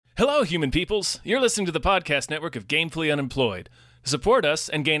Hello, human peoples. You're listening to the podcast network of Gamefully Unemployed. To support us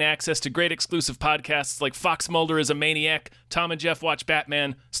and gain access to great exclusive podcasts like Fox Mulder is a Maniac, Tom and Jeff Watch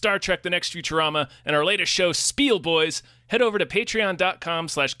Batman, Star Trek The Next Futurama, and our latest show, Spiel Boys, head over to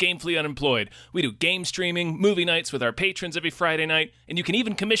patreon.com/gamefullyunemployed. We do game streaming, movie nights with our patrons every Friday night, and you can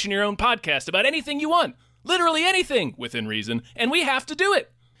even commission your own podcast about anything you want. Literally anything, within reason, and we have to do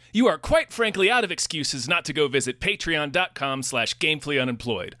it. You are quite frankly out of excuses not to go visit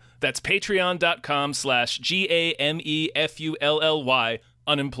patreon.com/gamefullyunemployed. That's patreon.com/GAMEFULLY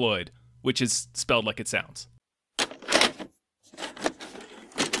unemployed, which is spelled like it sounds.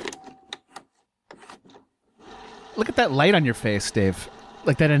 Look at that light on your face, Dave.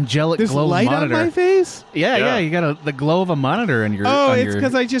 Like that angelic There's glow light monitor. on my face? Yeah. You got the glow of a monitor in your. Oh, it's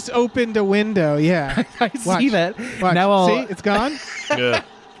because I just opened a window. Yeah, I see that. Watch. Now I'll See, it's gone. Yeah,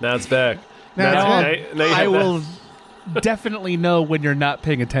 now it's back. Now I will definitely know when you're not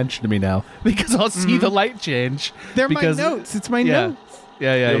paying attention to me now because I'll see the light change. They're my notes. It's my notes.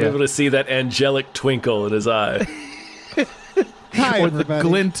 You'll be able to see that angelic twinkle in his eye. Hi, or everybody. the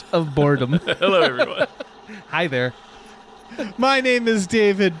glint of boredom. Hello, everyone. Hi there. My name is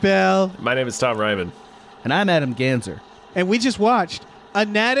David Bell. My name is Tom Ryman. And I'm Adam Ganser. And we just watched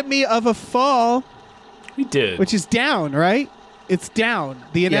Anatomy of a Fall. We did. Which is down, right? It's down.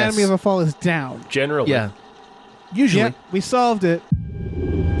 The Anatomy of a Fall is down. Generally. Yeah. Usually. Yep, we solved it.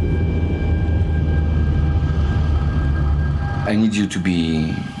 I need you to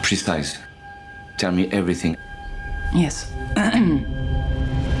be precise. Tell me everything. Yes.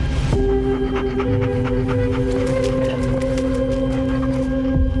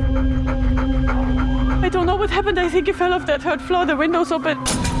 I don't know what happened. I think he fell off that third floor. The window's open.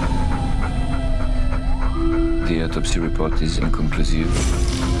 The autopsy report is inconclusive.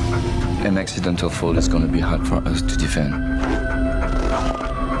 An accidental fall is going to be hard for us to defend.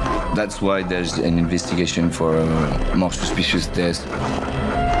 That's why there's an investigation for a more suspicious death,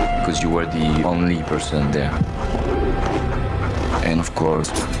 because you were the only person there. And of course,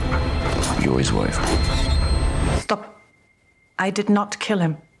 you're his wife. Stop. I did not kill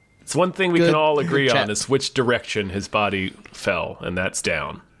him. It's one thing we can all agree on is which direction his body fell, and that's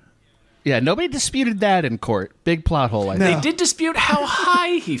down. Yeah, nobody disputed that in court. Big plot hole, I think. They did dispute how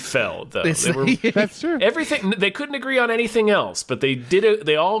high he fell, though. That's true. Everything they couldn't agree on anything else, but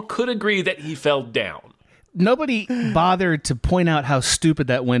they all could agree that he fell down. Nobody bothered to point out how stupid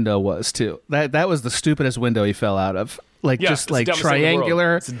that window was, too. That was the stupidest window he fell out of. Just like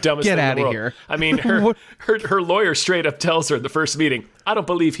triangular. It's the dumbest Get thing out in the of world. here. I mean, her lawyer straight up tells her at the first meeting, "I don't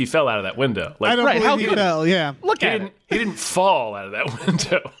believe he fell out of that window." I don't believe he fell. Yeah, look at it. He didn't fall out of that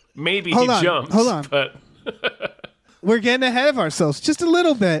window. Maybe Hold he on, jumped. hold on. But we're getting ahead of ourselves just a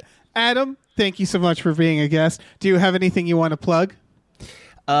little bit. Adam, thank you so much for being a guest. Do you have anything you want to plug?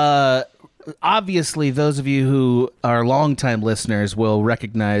 Obviously, those of you who are longtime listeners will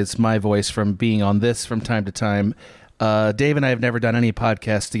recognize my voice from being on this from time to time. Dave and I have never done any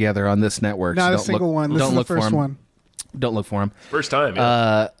podcasts together on this network. Not so a single one. This is the first one. Don't look for him. first time.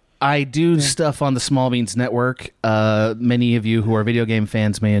 Yeah. I do stuff on the Small Beans Network. Many of you who are video game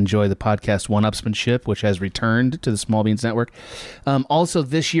fans may enjoy the podcast One-Upsmanship, which has returned to the Small Beans Network. Also,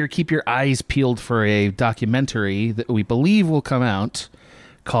 this year, keep your eyes peeled for a documentary that we believe will come out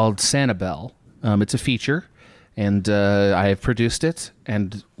called Sanibel. It's a feature, and I have produced it,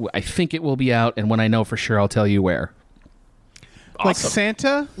 and I think it will be out, and when I know for sure, I'll tell you where. Awesome. Like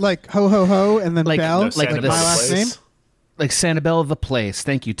Santa? Like ho, ho, ho, and then Like- Bell? no, Like Santa my Bell last Place. name? Like Sanibel the Place.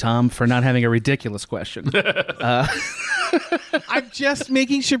 Thank you, Tom, for not having a ridiculous question. I'm just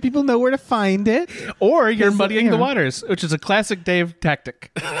making sure people know where to find it. Or you're 'Cause, muddying you the know. waters, which is a classic Dave tactic.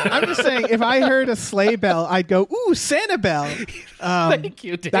 I'm just saying, if I heard a sleigh bell, I'd go, ooh, Santa Bell. Thank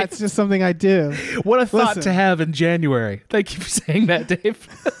you, Dave. That's just something I do. What a thought Listen. to have in January. Thank you for saying that, Dave.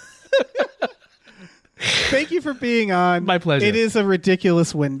 Thank you for being on. My pleasure. It is a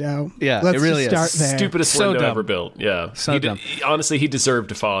ridiculous window. Yeah, Let's it really just is. start there. Stupidest So window dumb. ever built. Yeah. So dumb. Honestly, he deserved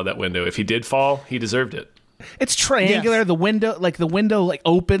to fall out of that window. If he did fall, he deserved it. It's triangular. Yes. The window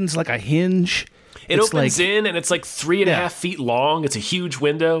opens like a hinge. It It's opens like- in, and it's like 3.5 Yeah. feet long. It's a huge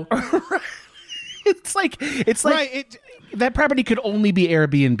window. It's like Right. that property could only be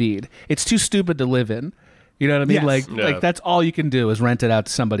Airbnb'd. It's too stupid to live in. You know what I mean? Yes. Yeah. Like that's all you can do is rent it out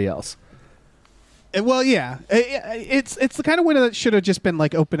to somebody else. Well, yeah. It's the kind of window that should have just been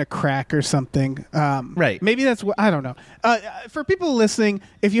like open a crack or something. Right. Maybe that's what I don't know. For people listening,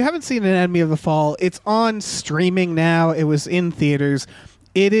 if you haven't seen Anatomy of the Fall, it's on streaming now. It was in theaters.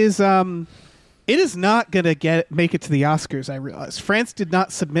 It is not gonna make it to the Oscars. I realize France did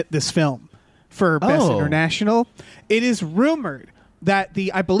not submit this film for Best Oh. International. It is rumored that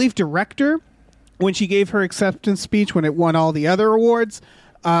the, I believe, director, when she gave her acceptance speech when it won all the other awards,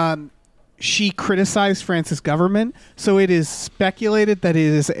 she criticized France's government. So it is speculated that it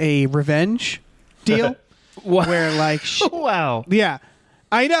is a revenge deal. Where like Wow. Yeah,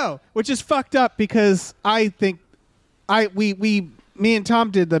 I know, which is fucked up because I think me and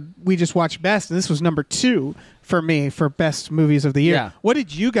Tom we just watched Best, and this was number 2 for me for best movies of the year. Yeah. What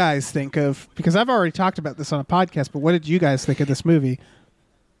did you guys think of? Because I've already talked about this on a podcast, but what did you guys think of this movie?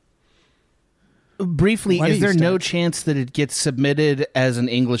 Briefly, Why do is you there no start? chance that it gets submitted as an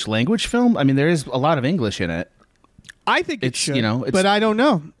English language film? I mean, there is a lot of English in it. I think it It's, should, you know, it's- but I don't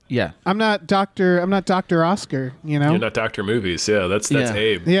know. Yeah. I'm not Dr. Oscar, you know? You're not Dr. Movies. Yeah, that's Yeah.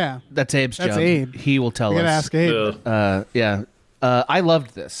 Abe. Yeah. That's Abe's That's job. Abe. He will tell I gotta us. ask Abe. Ugh. I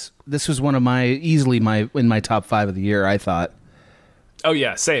loved this. This was one of in my top 5 of the year, I thought. Oh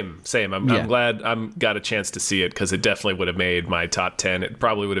yeah, same. I'm Yeah. glad I'm got a chance to see it because it definitely would have made my top 10. It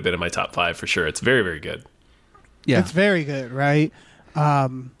probably would have been in my top 5 for sure. It's very, very good. Yeah. It's very good, right?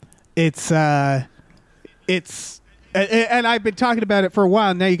 It's and I've been talking about it for a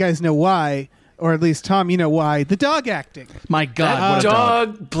while. Now you guys know why, or at least Tom, you know why. The dog acting. My God, That what a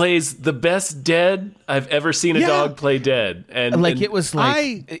dog. dog plays the best dead I've ever seen a Yeah. dog play dead. And Like it was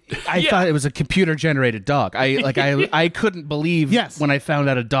like I Yeah. thought it was a computer generated dog. I couldn't believe Yes. when I found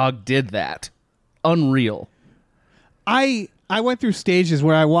out a dog did that. Unreal. I went through stages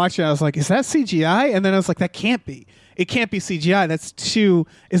where I watched it. I was like, "Is that CGI?" And then I was like, "That can't be. It can't be CGI. That's too.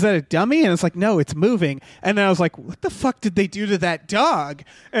 Is that a dummy?" And it's like, "No, it's moving." And then I was like, "What the fuck did they do to that dog?"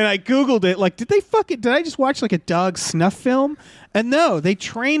 And I googled it. Like, did I just watch like a dog snuff film? And no, they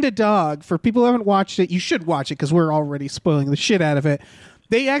trained a dog. For people who haven't watched it, you should watch it because we're already spoiling the shit out of it.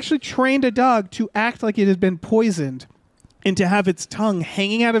 They actually trained a dog to act like it had been poisoned, and to have its tongue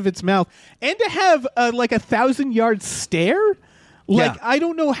hanging out of its mouth, and to have like 1,000-yard stare. Like, Yeah. I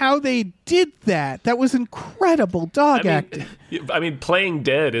don't know how they did that. That was incredible dog acting. I mean, playing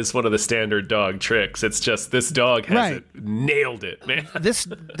dead is one of the standard dog tricks. It's just this dog has Right. it nailed it, man. This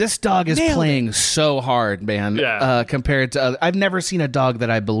dog is Nailed playing so hard, man. Yeah. Compared to I've never seen a dog that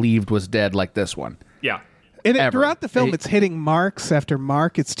I believed was dead like this one. Yeah. And Ever. throughout the film, It- it's hitting marks after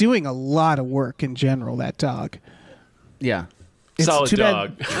mark. It's doing a lot of work in general, that dog. Yeah. Solid too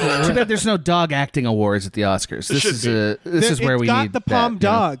dog. Bad, too bad there's no dog acting awards at the Oscars. This should is be. this is where it we got need the Palm that,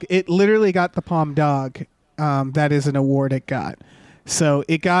 you know? Dog. It literally got the Palm Dog. That is an award it got. So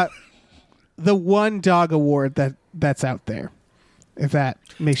it got the one dog award that's out there. If that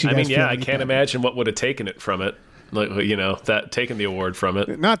makes you I guys mean, feel yeah, I any can't better. imagine what would have taken it from it. Like, you know, that taking the award from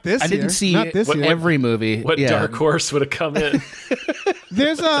it. Not this I year. didn't see Not this year. every movie. What yeah. dark horse would have come in?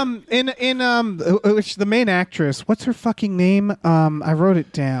 There's in which the main actress, what's her fucking name? I wrote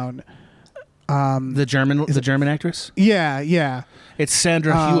it down. the German actress? Yeah. It's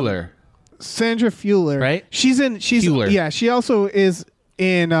Sandra Hüller. Sandra Hüller. Right? She's Hüller. Yeah, she also is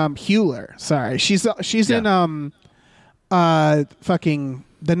in Hüller. Sorry. She's Yeah. in fucking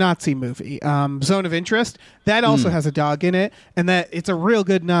the Nazi movie, Zone of Interest. That also has a dog in it, and that it's a real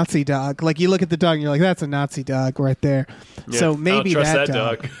good Nazi dog. Like, you look at the dog and you're like, that's a Nazi dog right there. So Yeah, maybe I don't trust that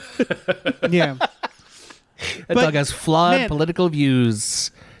dog. Yeah. That But, dog has flawed man- political views.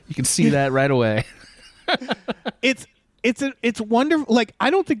 You can see that right away. It's wonderful. Like,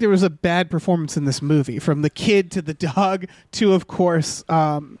 I don't think there was a bad performance in this movie, from the kid to the dog to, of course,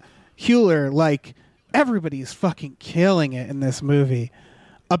 Hüller. Like, everybody's fucking killing it in this movie.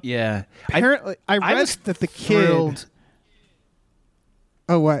 Yeah. Apparently, I read was that the kid. thrilled.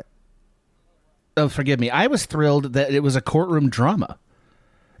 Oh, what? Oh, forgive me. I was thrilled that it was a courtroom drama.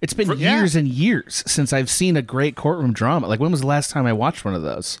 It's been Yeah. years and years since I've seen a great courtroom drama. Like, when was the last time I watched one of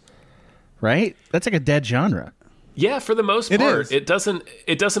those? Right? That's like a dead genre. Yeah, for the most It part, is. it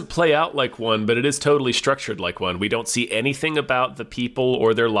doesn't play out like one, but it is totally structured like one. We don't see anything about the people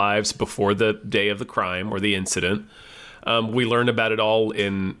or their lives before the day of the crime or the incident. We learn about it all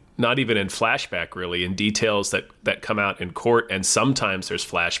in not even in flashback, really, in details that come out in court. And sometimes there's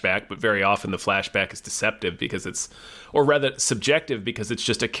flashback, but very often the flashback is deceptive because it's, or rather subjective, because it's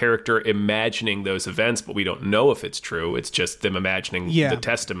just a character imagining those events, but we don't know if it's true. It's just them imagining the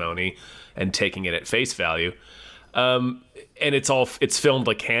testimony and taking it at face value. And it's filmed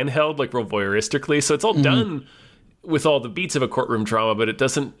like handheld, like real voyeuristically. So it's all done with all the beats of a courtroom drama, but it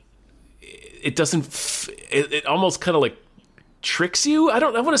almost kind of like tricks you. I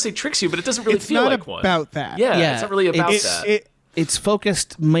want to say tricks you, but it doesn't really It's feel not like one. about that. Yeah, it's not really about that. It's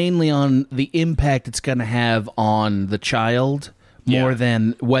focused mainly on the impact it's going to have on the child more Yeah.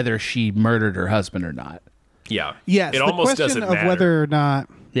 than whether she murdered her husband or not. Yeah. Yes, It the almost question doesn't of matter. whether or not.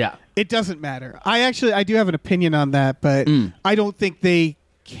 Yeah. It doesn't matter. I do have an opinion on that, but I don't think they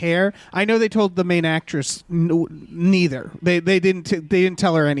care. I know they told the main actress neither. They didn't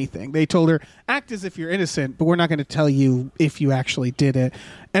tell her anything. They told her act as if you're innocent, but we're not going to tell you if you actually did it.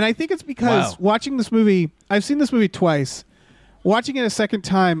 And I think it's because watching this movie, I've seen this movie twice. Watching it a second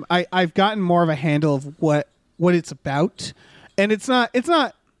time, I've gotten more of a handle of what it's about, and it's not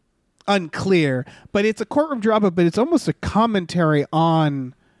unclear, but it's a courtroom drama, but it's almost a commentary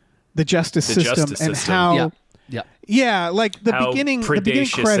on the justice system and how like the beginning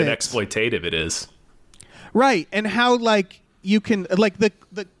predacious credits, and exploitative it is, right? And how like you can like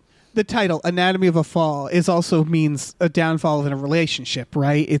the title "Anatomy of a Fall" is also means a downfall in a relationship,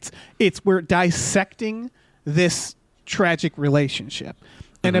 right? It's we're dissecting this tragic relationship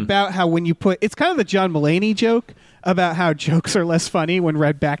and about how when you put it's kind of the John Mulaney joke about how jokes are less funny when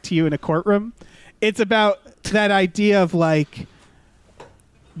read back to you in a courtroom. It's about that idea of like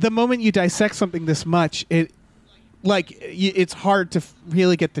the moment you dissect something this much, it's hard to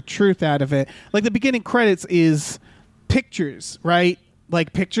really get the truth out of it. Like the beginning credits is pictures, right?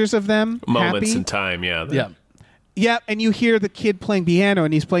 Like pictures of them moments happy. in time. Yeah, and you hear the kid playing piano,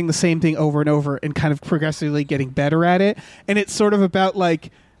 and he's playing the same thing over and over and kind of progressively getting better at it. And it's sort of about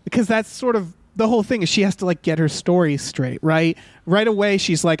like, because that's sort of the whole thing is she has to like get her story straight, right? Right away,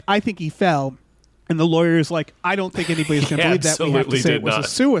 she's like, I think he fell. And the lawyer is like, I don't think anybody's going to believe that. We have to say it was a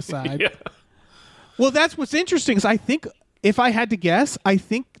suicide. Well, that's what's interesting is I think if I had to guess, I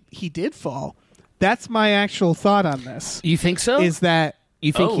think he did fall. That's my actual thought on this. You think so? Is that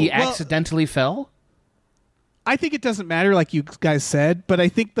you think he accidentally fell? I think it doesn't matter, like you guys said, but I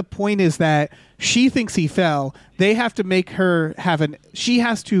think the point is that she thinks he fell. They have to make her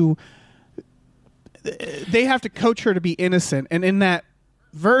they have to coach her to be innocent. And in that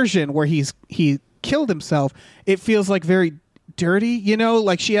version where he killed himself, it feels like very dirty, you know,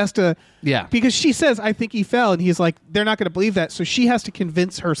 like she has to, because she says, I think he fell. And he's like, they're not going to believe that. So she has to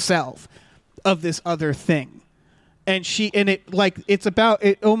convince herself of this other thing. And it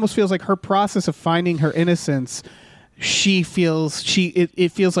almost feels like her process of finding her innocence. It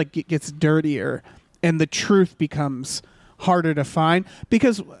feels like it gets dirtier and the truth becomes harder to find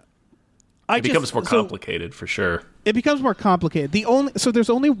because it becomes more complicated for sure. It becomes more complicated. There's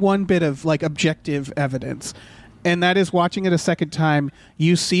only one bit of like objective evidence, and that is watching it a second time.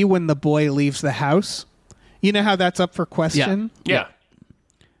 You see when the boy leaves the house. You know how that's up for question? Yeah.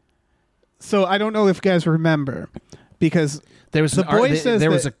 So I don't know if you guys remember because there was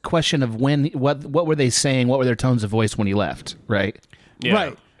there was a question of when what were they saying? What were their tones of voice when he left? Right. Yeah.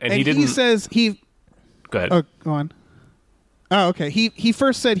 Right. And he didn't. He says he. Go ahead. Oh, go on. Oh, okay. He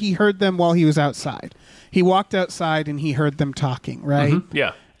first said he heard them while he was outside. He walked outside and he heard them talking, right? Mm-hmm.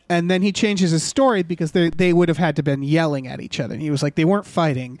 Yeah. And then he changes his story because they would have had to been yelling at each other. And he was like, they weren't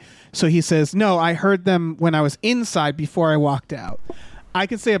fighting. So he says, no, I heard them when I was inside before I walked out. I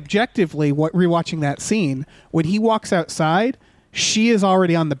can say objectively, rewatching that scene, when he walks outside, she is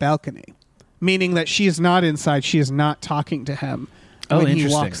already on the balcony, meaning that she is not inside. She is not talking to him when he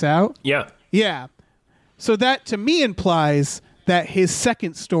walks out. Yeah. Yeah. So that to me implies that his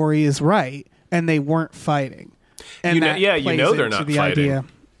second story is right and they weren't fighting. And they're not fighting. Idea.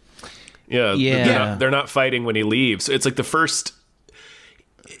 Yeah. They're not fighting when he leaves. It's like the first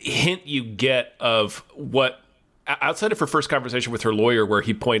hint you get of what, outside of her first conversation with her lawyer where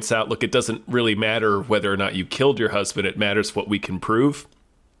he points out, look, it doesn't really matter whether or not you killed your husband. It matters what we can prove.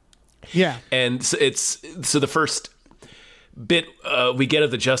 Yeah. And so the first bit we get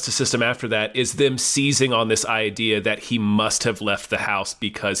of the justice system after that is them seizing on this idea that he must have left the house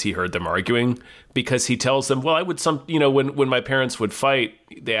because he heard them arguing, because he tells them, well, I would when my parents would fight,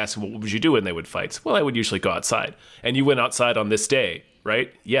 they asked him, well, what would you do when they would fight? Well, I would usually go outside. And you went outside on this day,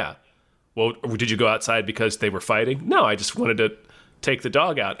 right? Yeah. Well, did you go outside because they were fighting? No, I just wanted to take the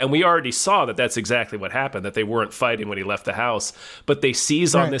dog out. And we already saw that that's exactly what happened, that they weren't fighting when he left the house. But they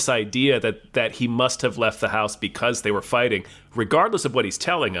seize on this idea that he must have left the house because they were fighting, regardless of what he's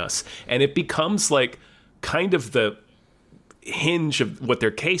telling us. And it becomes like kind of the hinge of what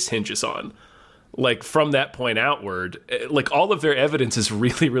their case hinges on. Like from that point outward, like all of their evidence is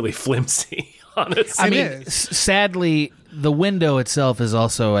really, really flimsy, honestly. I mean, sadly, the window itself is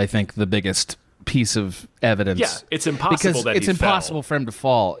also, I think, the biggest piece of evidence. Yeah, it's impossible because it's impossible for him to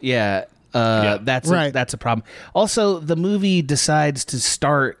fall. Yeah, that's a problem. Also, the movie decides to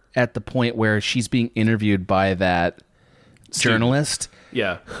start at the point where she's being interviewed by that journalist.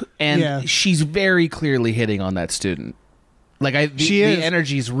 Yeah, and she's very clearly hitting on that student. Like the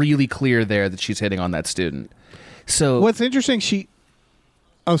energy is really clear there that she's hitting on that student. So what's interesting,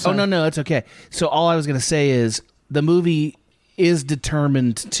 Oh, sorry. Oh no, it's okay. So all I was going to say is the movie is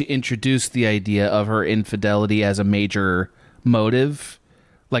determined to introduce the idea of her infidelity as a major motive,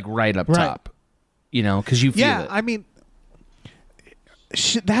 like right up top, you know, because you feel it. I mean,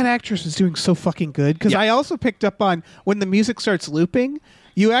 that actress is doing so fucking good. Because I also picked up on when the music starts looping,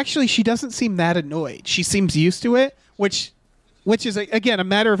 she doesn't seem that annoyed. She seems used to it, which is again a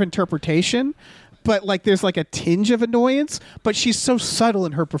matter of interpretation. But like, there's like a tinge of annoyance, but she's so subtle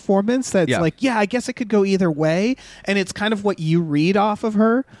in her performance that it's like, I guess it could go either way, and it's kind of what you read off of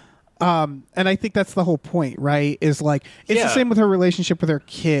her. And I think that's the whole point, right? Is like, it's the same with her relationship with her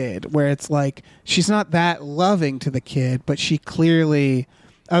kid, where it's like she's not that loving to the kid, but she clearly.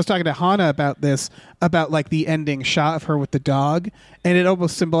 I was talking to Hannah about this, about like the ending shot of her with the dog, and it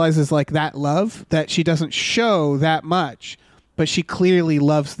almost symbolizes like that love that she doesn't show that much. But she clearly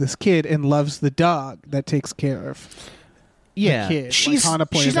loves this kid and loves the dog that takes care of the kid. She's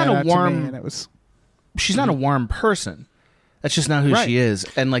she's not a warm. And it was, she's not a warm person. That's just not who she is,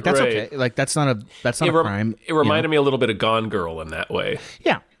 and like that's okay. Like that's not a crime. It reminded me a little bit of Gone Girl in that way.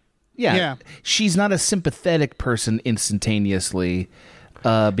 Yeah. She's not a sympathetic person instantaneously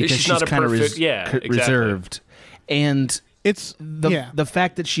because she's kind of reserved, and it's the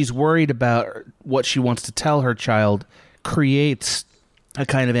fact that she's worried about what she wants to tell her child creates a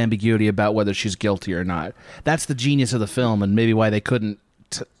kind of ambiguity about whether she's guilty or not. That's the genius of the film, and maybe why they couldn't,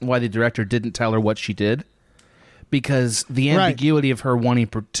 why the director didn't tell her what she did, because the ambiguity of her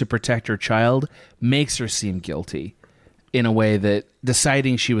wanting to protect her child makes her seem guilty in a way that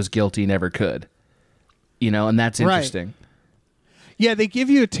deciding she was guilty never could. You know, and that's interesting. Yeah, they give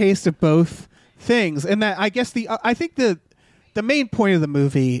you a taste of both things, and that I guess I think the main point of the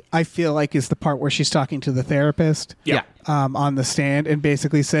movie, I feel like, is the part where she's talking to the therapist on the stand and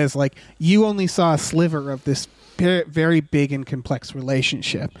basically says, like, you only saw a sliver of this very big and complex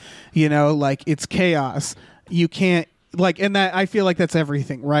relationship. You know, like, it's chaos. You can't, like, and that, I feel like that's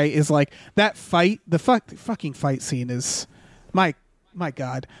everything, right? Is like, that fight, the fucking fight scene is, my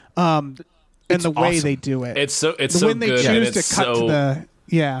God. And the way they do it. It's so good. When they choose to cut to the,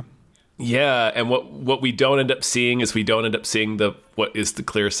 Yeah, and what we don't end up seeing is what is the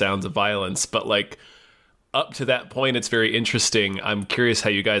clear sounds of violence. But like up to that point, it's very interesting. I'm curious how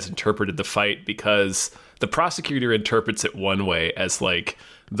you guys interpreted the fight, because the prosecutor interprets it one way, as like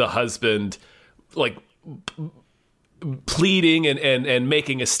the husband like pleading and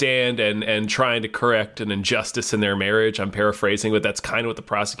making a stand and trying to correct an injustice in their marriage. I'm paraphrasing, but that's kind of what the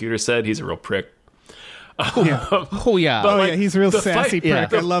prosecutor said. He's a real prick. He's a real sassy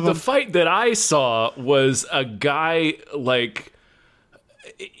prick. I love him. The fight that I saw was a guy like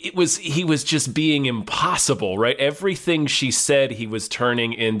he was just being impossible, right? Everything she said, he was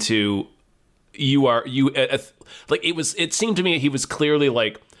turning into like it seemed to me he was clearly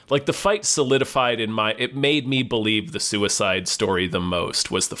like the fight solidified it made me believe the suicide story the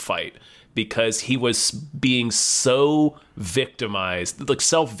most was the fight, because he was being so victimized, like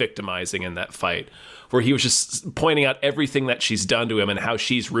self-victimizing in that fight, where he was just pointing out everything that she's done to him and how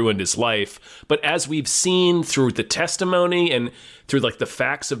she's ruined his life. But as we've seen through the testimony and through like the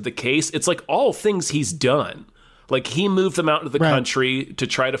facts of the case, it's like all things he's done. Like, he moved them out into the country to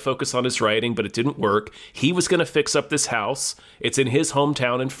try to focus on his writing, but it didn't work. He was going to fix up this house. It's in his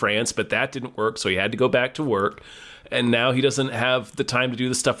hometown in France, but that didn't work, so he had to go back to work. And now he doesn't have the time to do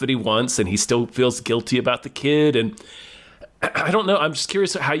the stuff that he wants, and he still feels guilty about the kid. And I don't know. I'm just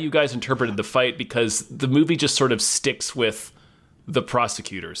curious how you guys interpreted the fight, because the movie just sort of sticks with the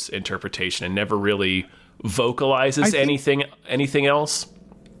prosecutor's interpretation and never really vocalizes anything else.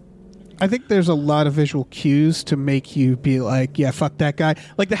 I think there's a lot of visual cues to make you be like, yeah, fuck that guy.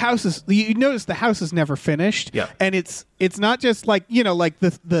 Like, the house is, you notice the house is never finished. Yeah. And it's not just like, you know, like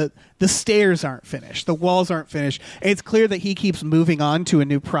the stairs aren't finished. The walls aren't finished. And it's clear that he keeps moving on to a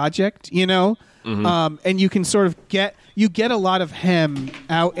new project, you know? Mm-hmm. And you can sort of get a lot of him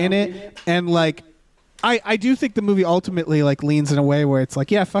out in it. And like, I do think the movie ultimately like leans in a way where it's like,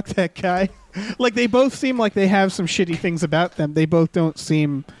 yeah, fuck that guy. Like, they both seem like they have some shitty things about them. They both don't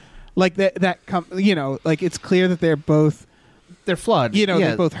seem like you know, like, it's clear that they're flawed. You know,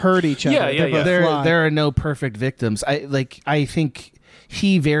 they both hurt each other. Yeah. There are no perfect victims. I think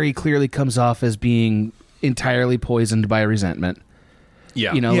he very clearly comes off as being entirely poisoned by resentment.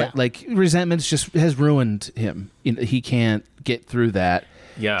 Yeah. You know, like resentment just has ruined him. You know, he can't get through that.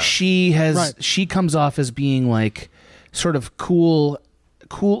 Yeah. She comes off as being like sort of cool,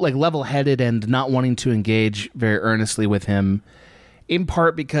 like level-headed and not wanting to engage very earnestly with him. In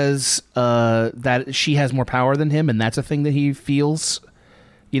part because that she has more power than him, and that's a thing that he feels.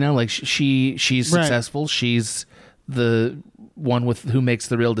 You know, like she's successful. She's the one who makes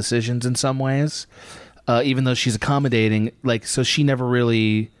the real decisions in some ways. even though she's accommodating. Like, so she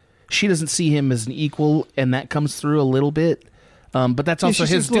doesn't see him as an equal, and that comes through a little bit. But that's also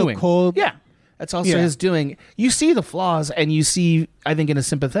his doing. Cold. Yeah, that's also his doing. You see the flaws, and you see, I think, in a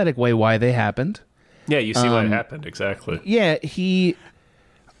sympathetic way, why they happened. Yeah, you see what happened, exactly. Yeah,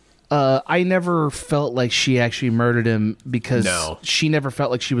 I never felt like she actually murdered him because she never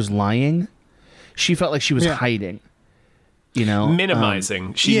felt like she was lying. She felt like she was hiding. You know,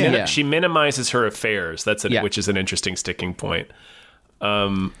 minimizing. She minimizes her affairs. Which is an interesting sticking point.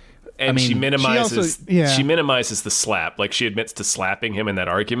 She minimizes. She minimizes the slap. Like, she admits to slapping him in that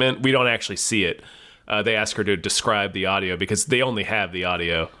argument. We don't actually see it. They ask her to describe the audio because they only have the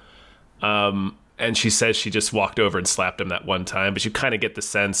audio. And she says she just walked over and slapped him that one time, but you kind of get the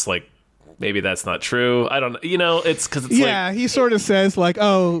sense like maybe that's not true. I don't know. You know, it's because it's he sort of says like,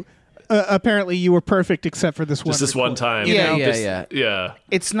 oh, apparently you were perfect except for this one. Just this one time. Yeah.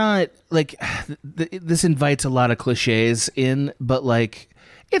 It's not like this invites a lot of cliches in, but like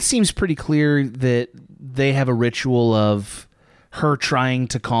it seems pretty clear that they have a ritual of her trying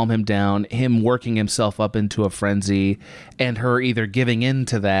to calm him down, him working himself up into a frenzy, and her either giving in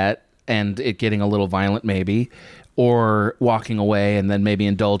to that and it getting a little violent maybe, or walking away and then maybe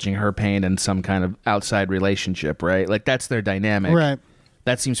indulging her pain in some kind of outside relationship, right? Like, that's their dynamic. Right.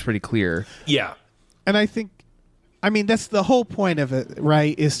 That seems pretty clear. Yeah. And that's the whole point of it,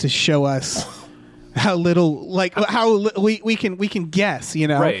 right, is to show us how little, like, we can guess, you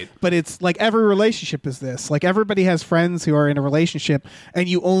know? Right. But it's like every relationship is this. Like, everybody has friends who are in a relationship, and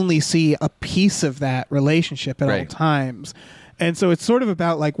you only see a piece of that relationship at all times. And so it's sort of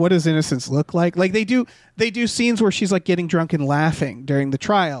about like, what does innocence look like? Like, they do scenes where she's like getting drunk and laughing during the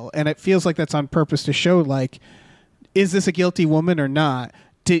trial, and it feels like that's on purpose to show like, is this a guilty woman or not?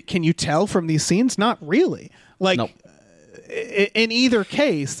 Can you tell from these scenes? Not really. Like, nope. In either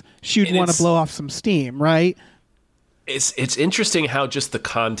case, she'd want to blow off some steam, right? It's interesting how just the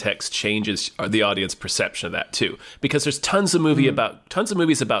context changes the audience perception of that too, because there's tons of movies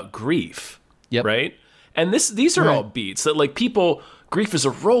about grief, right? And these are all beats that, like, grief is a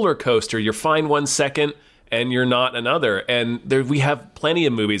roller coaster. You're fine one second and you're not another. And we have plenty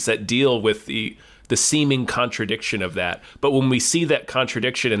of movies that deal with the seeming contradiction of that. But when we see that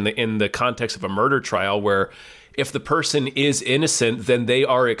contradiction in the context of a murder trial, where if the person is innocent, then they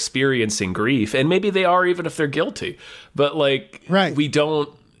are experiencing grief, and maybe they are even if they're guilty. But like,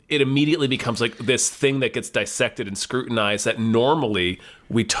 it immediately becomes like this thing that gets dissected and scrutinized that normally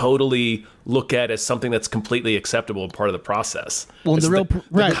we totally look at as something that's completely acceptable and part of the process. Well,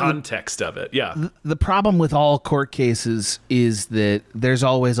 the context of it, The problem with all court cases is that there's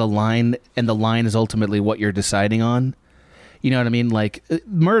always a line, and the line is ultimately what you're deciding on. You know what I mean? Like,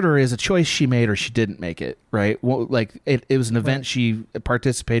 murder is a choice she made or she didn't make it, right? Well, like, it was an event she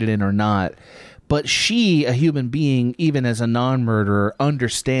participated in or not. But she, a human being, even as a non-murderer,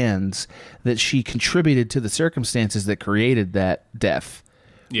 understands that she contributed to the circumstances that created that death,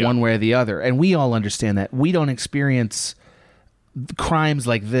 one way or the other. And we all understand that. We don't experience crimes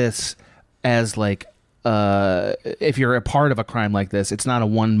like this as like, if you're a part of a crime like this, it's not a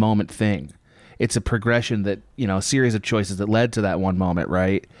one-moment thing. It's a progression that, you know, a series of choices that led to that one moment,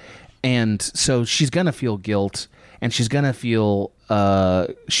 right? And so she's going to feel guilt, and she's going to feel...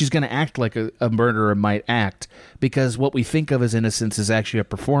 she's going to act like a murderer might act, because what we think of as innocence is actually a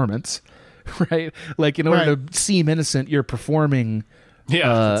performance, right? Like, in order to seem innocent, you're performing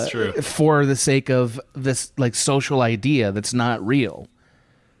that's true. For the sake of this like social idea that's not real,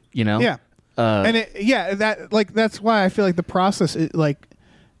 you know? Yeah. That's why I feel like the process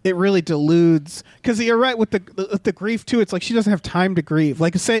it really deludes, because you're right with the grief too. It's like she doesn't have time to grieve.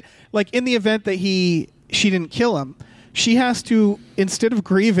 Like, say, like in the event that she didn't kill him, she has to, instead of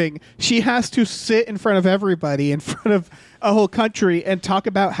grieving, she has to sit in front of everybody, in front of a whole country, and talk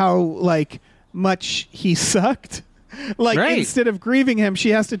about how like much he sucked. Like, instead of grieving him, she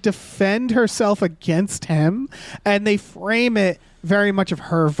has to defend herself against him, and they frame it very much of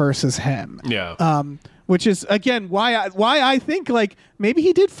her versus him. Yeah. Which is, again, why I think like maybe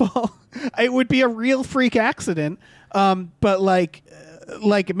he did fall. It would be a real freak accident, but like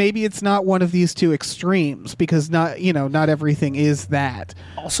maybe it's not one of these two extremes, because not everything is that.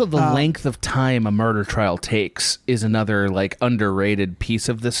 Also, the length of time a murder trial takes is another like underrated piece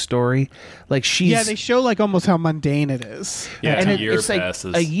of this story. Like, they show like almost how mundane it is. Yeah, and it's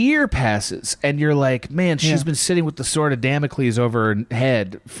passes. Like a year passes, and you're like, man, she's been sitting with the sword of Damocles over her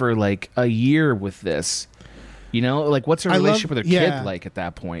head for like a year with this. You know, like, what's her relationship with her kid like at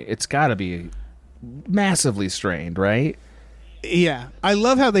that point? It's got to be massively strained, right? Yeah, I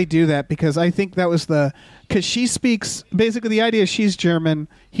love how they do that because I think that was because she speaks basically the idea is she's German,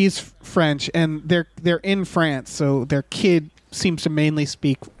 he's French, and they're in France, so their kid seems to mainly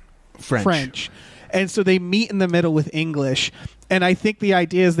speak French. And so they meet in the middle with English. And I think the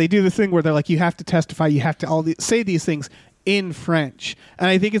idea is they do the thing where they're like, you have to testify, you have to say these things in French. And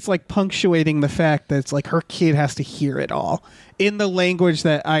I think it's like punctuating the fact that it's like her kid has to hear it all in the language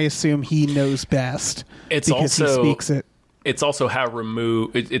that I assume he knows best. It's because also, he speaks it. It's also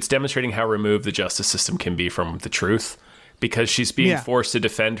it's demonstrating how removed the justice system can be from the truth, because she's being forced to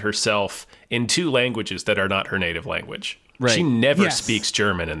defend herself in two languages that are not her native language. Right. She never speaks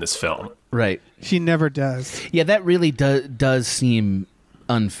German in this film. Right. She never does. Yeah, that really does seem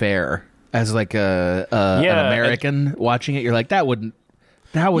unfair as like an American watching it. You're like, how would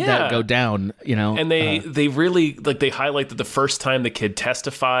that go down, you know? And they really they highlight that the first time the kid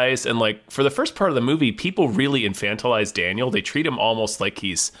testifies, and like for the first part of the movie, people really infantilize Daniel. They treat him almost like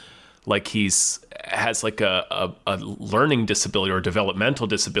he's has like a learning disability or developmental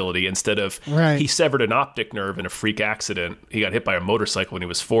disability, instead of he severed an optic nerve in a freak accident. He got hit by a motorcycle when he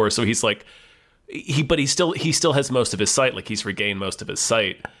was 4. So he's like but he still has most of his sight. Like he's regained most of his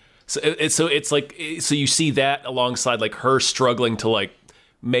sight. So it's like, so you see that alongside like her struggling to like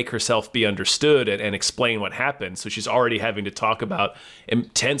make herself be understood and explain what happened. So she's already having to talk about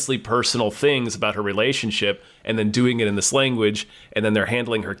intensely personal things about her relationship, and then doing it in this language, and then they're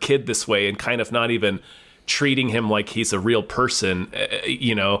handling her kid this way and kind of not even treating him like he's a real person.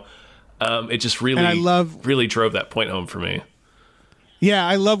 It just really drove that point home for me. Yeah,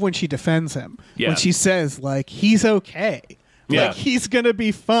 I love when she defends him. Yeah. When she says, like, he's okay. Yeah. Like, he's going to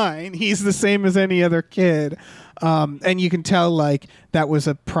be fine. He's the same as any other kid. And you can tell, like, that was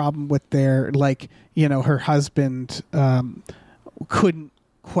a problem with their, like, you know, her husband couldn't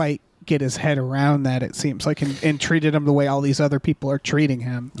quite get his head around that, it seems like, and treated him the way all these other people are treating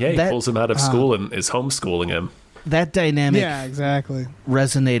him. Yeah, he pulls him out of school and is homeschooling him. That dynamic exactly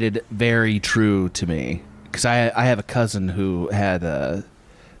resonated very true to me, because I have a cousin who had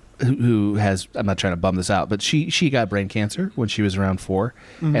who has, I'm not trying to bum this out, but she got brain cancer when she was around 4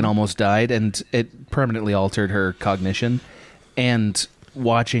 and almost died, and it permanently altered her cognition. And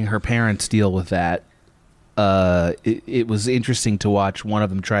watching her parents deal with that, it was interesting to watch one of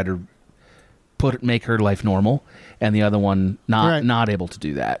them try to make her life normal, and the other one not able to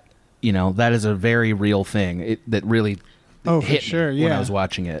do that. You know, that is a very real thing that really hit me when I was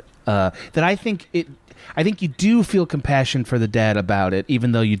watching it. That I think you do feel compassion for the dad about it,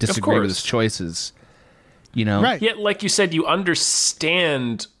 even though you disagree with his choices. You know, right? Yeah, like you said, you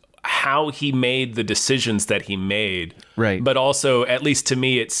understand how he made the decisions that he made, right? But also, at least to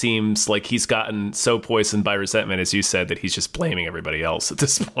me, it seems like he's gotten so poisoned by resentment, as you said, that he's just blaming everybody else at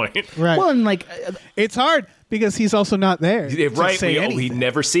this point. Right. Well, and like, it's hard because he's also not there. Right. We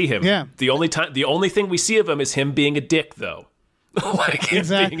never see him. Yeah. The only thing we see of him is him being a dick, though. Like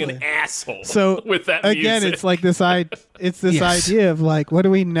being an asshole. So with that again, music. it's like this idea of like, what do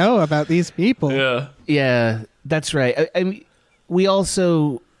we know about these people? Yeah, that's right. I mean, we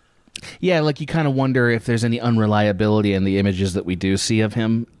also, like, you kind of wonder if there's any unreliability in the images that we do see of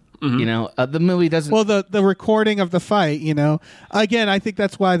him. Mm-hmm. You know, the movie doesn't. Well, the recording of the fight, you know, again, I think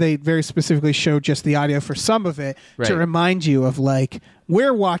that's why they very specifically showed just the audio for some of it to remind you of like,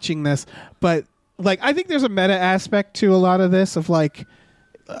 we're watching this, but like, I think there's a meta aspect to a lot of this of like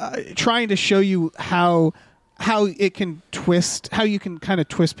trying to show you how it can twist, how you can kind of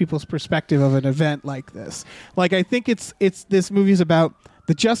twist people's perspective of an event like this. Like, I think it's this movie's about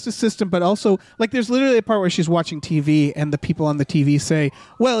the justice system, but also like there's literally a part where she's watching TV and the people on the TV say,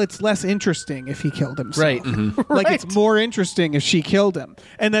 well, it's less interesting if he killed himself. Right. Mm-hmm. Like it's more interesting if she killed him.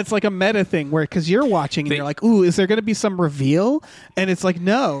 And that's like a meta thing where, because you're watching and you're like, ooh, is there going to be some reveal? And it's like,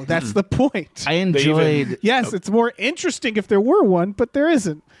 no, that's the point. I enjoyed. Yes, it's more interesting if there were one, but there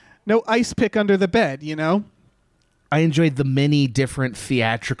isn't. No ice pick under the bed, you know? I enjoyed the many different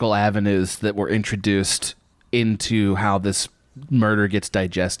theatrical avenues that were introduced into how this murder gets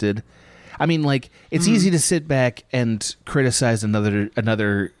digested. I mean, like, it's easy to sit back and criticize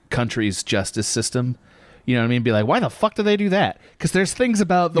another country's justice system. You know what I mean? Be like, why the fuck do they do that? Because there's things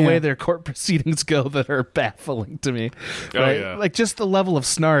about the way their court proceedings go that are baffling to me. Right? Yeah. Like, just the level of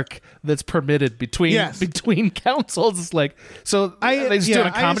snark that's permitted between councils. It's like, so are they just doing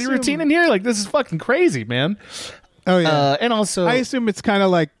a comedy routine in here? Like, this is fucking crazy, man. Oh yeah, and also I assume it's kind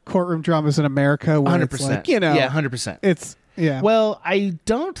of like courtroom dramas in America, where 100%. it's like, you know, 100%. It's Well, I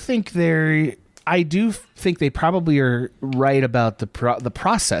don't think I do think they probably are right about the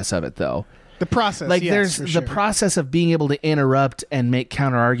process of it, though. The process, like yes, there's for the sure. process of being able to interrupt and make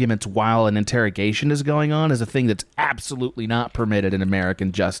counter arguments while an interrogation is going on is a thing that's absolutely not permitted in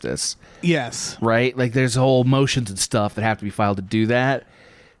American justice. Yes. Right? Like there's whole motions and stuff that have to be filed to do that.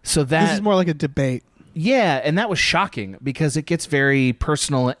 So that This is more like a debate. yeah, and that was shocking because it gets very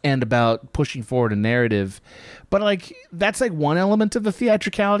personal and about pushing forward a narrative. But like that's like one element of the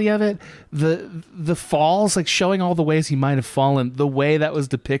theatricality of it. The falls, like showing all the ways he might have fallen, the way that was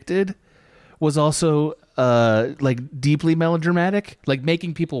depicted was also like deeply melodramatic. Like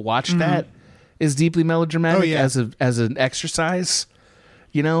making people watch that is deeply melodramatic as an exercise,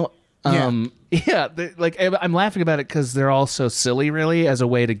 you know? Yeah, like I'm laughing about it because they're all so silly, really, as a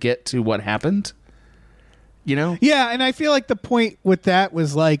way to get to what happened. You know? Yeah, and I feel like the point with that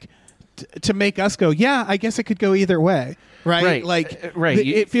was like to make us go, yeah, I guess it could go either way, right? Right. Like, Right.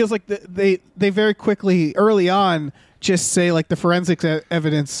 It feels like they very quickly early on just say like the forensics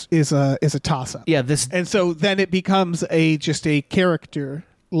evidence is a toss up. Yeah, this And so then it becomes just a character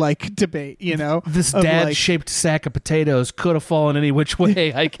like debate, you know? this of, dad-shaped sack of potatoes could have fallen any which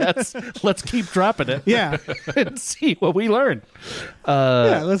way, I guess. Let's keep dropping it. Yeah. And see what we learn.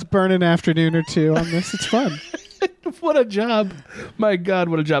 Yeah, let's burn an afternoon or two on this. It's fun. What a job. My God,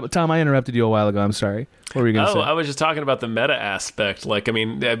 what a job. Tom, I interrupted you a while ago. I'm sorry. What were you going to say? I was just talking about the meta aspect. Like, I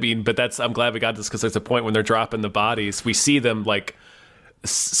mean, but I'm glad we got this because there's a point when they're dropping the bodies. We see them like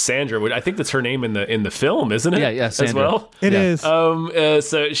Sandra. I think that's her name in the film, isn't it? Yeah, as Sandra. well. It is.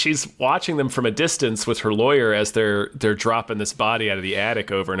 So she's watching them from a distance with her lawyer as they're dropping this body out of the attic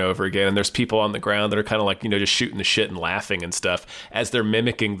over and over again. And there's people on the ground that are kind of like, you know, just shooting the shit and laughing and stuff as they're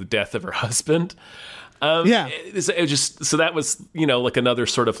mimicking the death of her husband. It just so that was, you know, like another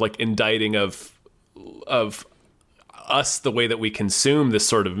sort of like indicting of us, the way that we consume this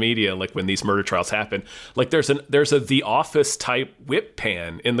sort of media. Like when these murder trials happen, like there's a The Office type whip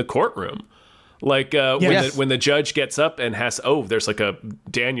pan in the courtroom. Like when the judge gets up and there's like a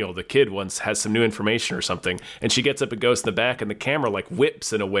Daniel, the kid, once has some new information or something, and she gets up and goes in the back, and the camera like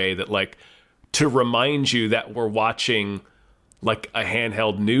whips in a way that like to remind you that we're watching like a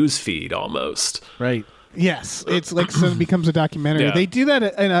handheld news feed almost. Right. Yes, it's like so it becomes a documentary. Yeah. They do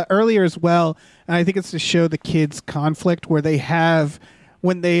that earlier as well, and I think it's to show the kids' conflict where they have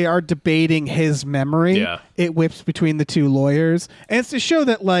when they are debating his memory. Yeah. It whips between the two lawyers, and it's to show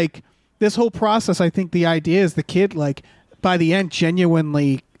that like this whole process. I think the idea is the kid like by the end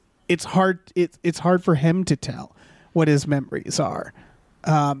genuinely, it's hard. It's hard for him to tell what his memories are.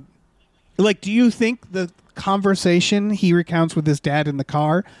 Like, do you think the conversation he recounts with his dad in the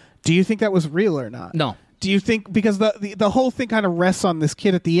car? Do you think that was real or not? No. Do you think because the whole thing kind of rests on this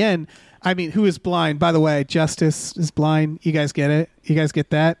kid at the end? I mean, who is blind? By the way, Justice is blind. You guys get it? You guys get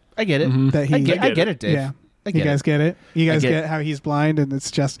that? I get it. That he, I get it, Dave. Yeah. I You get guys it. get it? You guys get get it. how he's blind and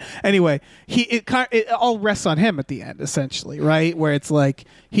it's just anyway. It all rests on him at the end, essentially, right? Where it's like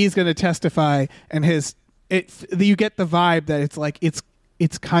he's going to testify, and you get the vibe that it's like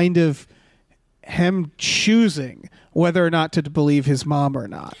it's kind of him choosing whether or not to believe his mom or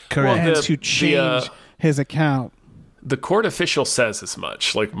not. Correct. And Well, to change his account. The court official says as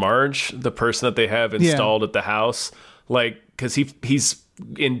much. Like Marge, the person that they have installed at the house, like because he's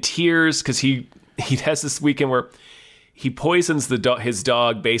in tears because he has this weekend where he poisons his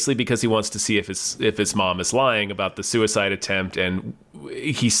dog basically because he wants to see if his mom is lying about the suicide attempt, and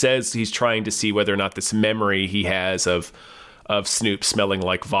he says he's trying to see whether or not this memory he has of Snoop smelling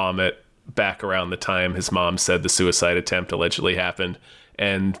like vomit back around the time his mom said the suicide attempt allegedly happened,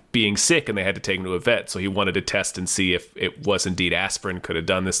 and being sick, and they had to take him to a vet. So he wanted to test and see if it was indeed aspirin could have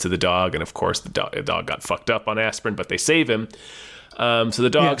done this to the dog. And of course, the dog got fucked up on aspirin, but they save him. So the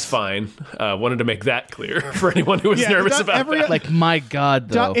dog's fine. Wanted to make that clear for anyone who was nervous about that. Like, my God,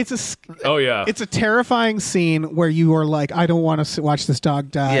 though. It's Oh yeah, it's a terrifying scene where you are like, I don't want to watch this dog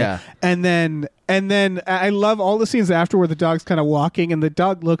die. Yeah. And then I love all the scenes after where the dog's kind of walking and the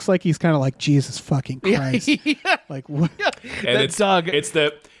dog looks like he's kind of like, Jesus fucking Christ. Like what? and that dog It's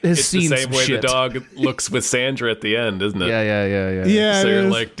the seen same some way shit. the dog looks with Sandra at the end, isn't it? Yeah. Yeah. So it you're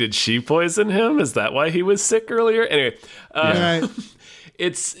is. like, did she poison him? Is that why he was sick earlier? Anyway, Right.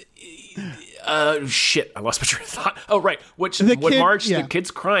 it's shit. I lost my train of thought. Oh, right. When kid- Marge, yeah. the kid's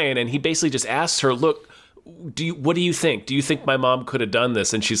crying, and he basically just asks her, "Look, what do you think? Do you think my mom could have done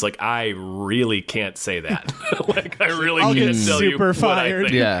this?" And she's like, "I really can't say that. Like, I really I'll can't get tell you super what fired. I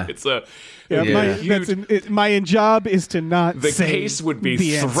think." Yeah. It's a Yeah, my job is to not the say case would be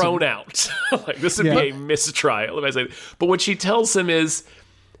the answer. thrown out. Like, this would Yeah. be a mistrial if I say. But what she tells him is,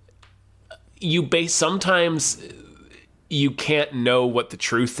 sometimes you can't know what the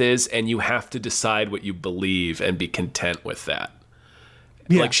truth is, and you have to decide what you believe and be content with that.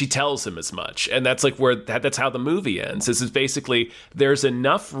 Yeah. Like she tells him as much, and that's like where that's how the movie ends. This is basically there's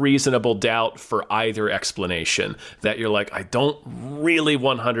enough reasonable doubt for either explanation that you're like, I don't really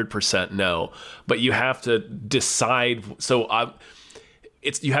 100% know, but you have to decide. So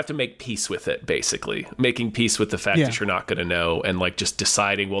you have to make peace with it, basically making peace with the fact that you're not going to know, and like just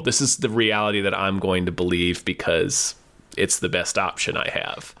deciding, well, this is the reality that I'm going to believe because it's the best option I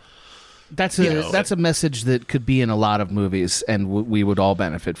have. That's a message that could be in a lot of movies, and we would all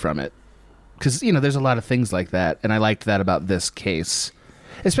benefit from it. Because, there's a lot of things like that, and I liked that about this case.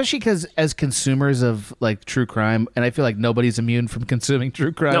 Especially because as consumers of, like, true crime, and I feel like nobody's immune from consuming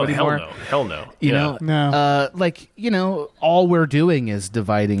true crime anymore. Hell no. You know? No. All we're doing is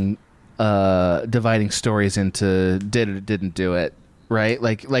dividing stories into did or didn't do it, right?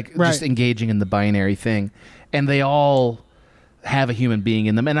 Like just engaging in the binary thing. And they all have a human being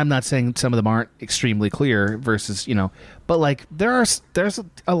in them, and I'm not saying some of them aren't extremely clear versus but like there's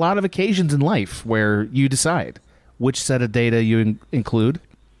a lot of occasions in life where you decide which set of data you include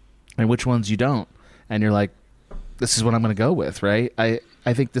and which ones you don't, and you're like, this is what I'm going to go with, right? I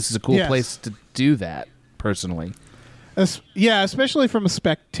think this is a cool place to do that personally. Especially from a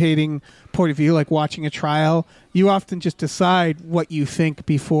spectating point of view, like watching a trial, you often just decide what you think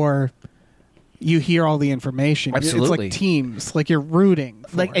before you hear all the information. Absolutely. It's like teams, like you're rooting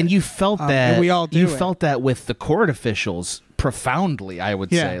for and you felt that. and we all do. You felt that with the court officials profoundly, I would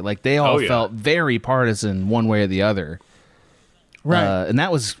say. Like they all felt very partisan one way or the other. Right. And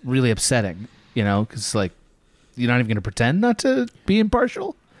that was really upsetting, because like you're not even going to pretend not to be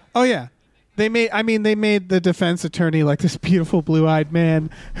impartial. Oh yeah. They made the defense attorney like this beautiful blue-eyed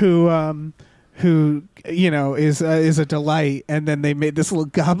man who is a delight, and then they made this little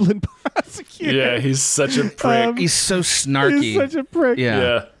goblin prosecutor. Yeah, he's such a prick. He's so snarky. He's such a prick.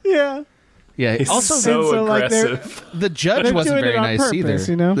 Yeah. He's also, so like, aggressive. the judge They're wasn't doing very it on nice purpose,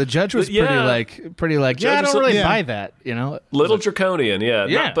 either. The judge was pretty like, yeah, I don't really buy that. Little draconian,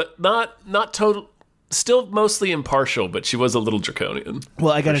 Yeah. but not total. Still mostly impartial, but she was a little draconian.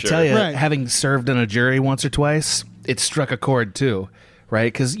 Well, I got to tell you, Right. having served on a jury once or twice, it struck a chord too,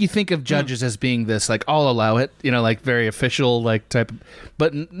 right? Because you think of judges as being this, like, I'll allow it, like very official, like type.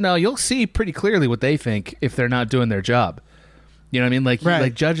 But no, you'll see pretty clearly what they think if they're not doing their job. You know what I mean?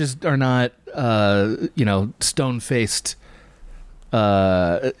 Like judges are not, stone-faced.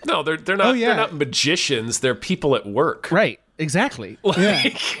 No, they're not. Oh, yeah. They're not magicians. They're people at work. Right. Exactly.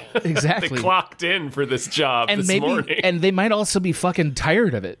 Exactly. They clocked in for this job And this morning. and they might also be fucking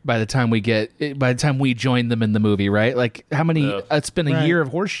tired of it by the time we join them in the movie, right? Like how many? It's been a year of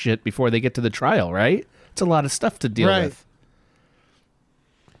horse shit before they get to the trial, right? It's a lot of stuff to deal with.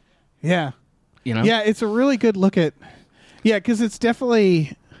 Yeah. Yeah, it's a really good look at. Yeah, because it's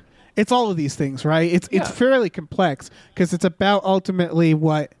all of these things, right? It's fairly complex because it's about ultimately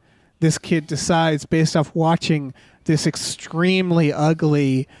what this kid decides based off watching this extremely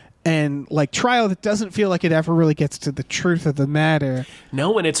ugly and like trial that doesn't feel like it ever really gets to the truth of the matter.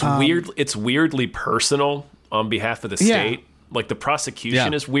 No, and it's weird. It's weirdly personal on behalf of the state. Like the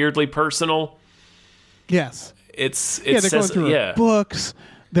prosecution is weirdly personal. Yes. They're going through her books.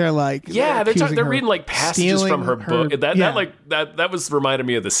 They're like, they're reading like passages from her book. That That was reminded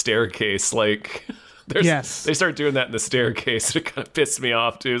me of the staircase. Like, they start doing that in the staircase. It kind of pissed me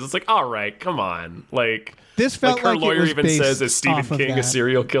off too. It's like, all right, come on, like. This felt like her like lawyer it was even says, based "Is Stephen off of King a that.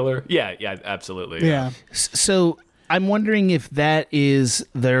 serial killer?" Yeah, absolutely. Yeah. So I'm wondering if that is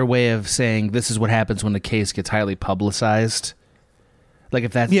their way of saying this is what happens when the case gets highly publicized. Like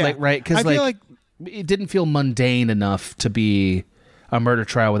if that's right? Because I feel like it didn't feel mundane enough to be a murder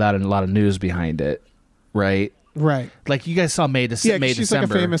trial without a lot of news behind it, right? Right. Like you guys saw May December. She's like a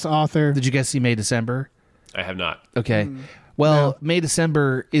famous author. Did you guys see May December? I have not. Okay. Well, May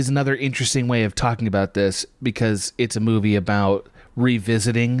December is another interesting way of talking about this because it's a movie about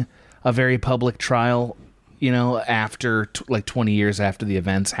revisiting a very public trial, after 20 years after the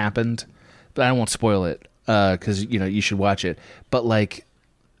events happened. But I won't spoil it because, you should watch it. But like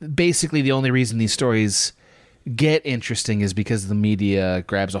basically the only reason these stories get interesting is because the media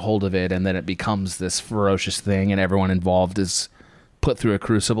grabs a hold of it and then it becomes this ferocious thing and everyone involved is put through a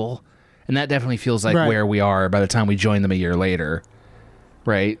crucible. And that definitely feels like where we are by the time we join them a year later,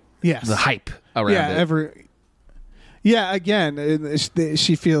 right? Yes. The hype around it. Again,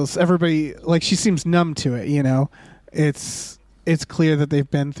 she feels everybody like she seems numb to it. It's clear that they've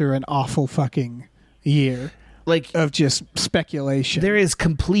been through an awful fucking year, like of just speculation. There is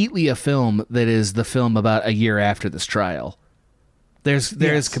completely a film that is the film about a year after this trial.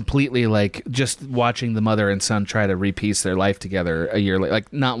 There's completely like just watching the mother and son try to repiece their life together a year later.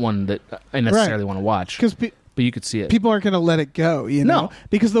 Like not one that I necessarily want to watch but you could see it. People aren't going to let it go, you know? No.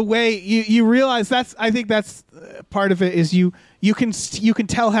 Because the way you realize I think that's part of it is you can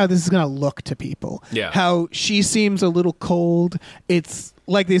tell how this is going to look to people. Yeah. How she seems a little cold. It's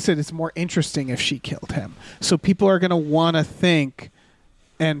like they said, it's more interesting if she killed him. So people are going to want to think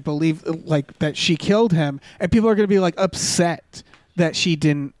and believe like that she killed him, and people are going to be like upset that she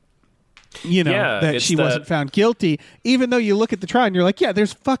didn't, that she wasn't found guilty, even though you look at the trial and you're like, yeah,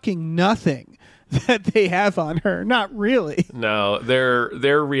 there's fucking nothing that they have on her. Not really. No, their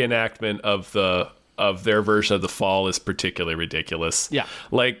reenactment of their version of the fall is particularly ridiculous. Yeah.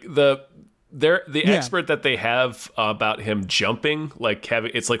 Like the expert that they have about him jumping, like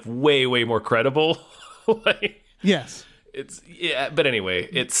it's like way more credible. Like, Yes. But anyway,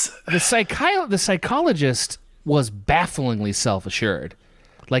 it's The psychologist was bafflingly self-assured.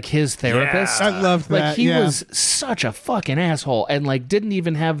 Like his therapist. Yeah. I loved that. Like he was such a fucking asshole, and like didn't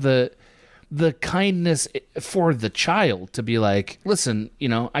even have the kindness for the child to be like, listen,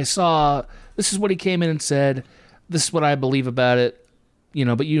 I saw this is what he came in and said, this is what I believe about it,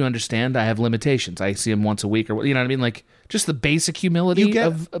 but you understand I have limitations. I see him once a week, or you know what I mean? Like just the basic humility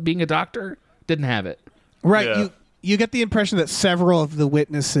of being a doctor, didn't have it. Right. Yeah. You get the impression that several of the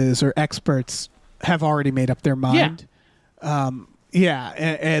witnesses or experts have already made up their mind. And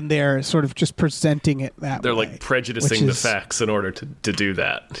they're sort of just presenting it that they're way. like prejudicing the facts in order to do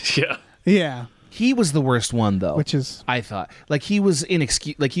that. Yeah. Yeah. He was the worst one though. Which is, I thought, like he was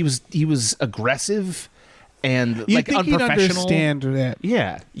like he was aggressive and you like think he'd unprofessional. understand that.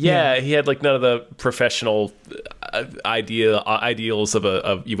 Yeah, he had like none of the professional ideals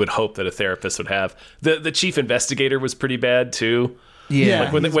of you would hope that a therapist would have. The chief investigator was pretty bad too. Yeah.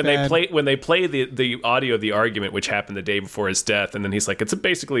 Like when he's they bad. play the audio of the argument, which happened the day before his death, and then he's like, it's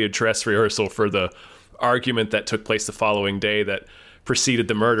basically a dress rehearsal for the argument that took place the following day that preceded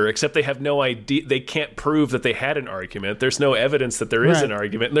the murder, except they have no idea, they can't prove that they had an argument. There's no evidence that there is an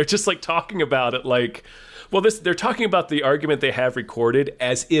argument, and they're just like talking about it like, well, they're talking about the argument they have recorded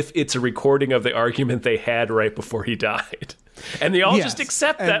as if it's a recording of the argument they had right before he died. And they all just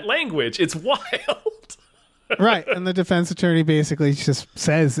accept that language. It's wild. Right. And the defense attorney basically just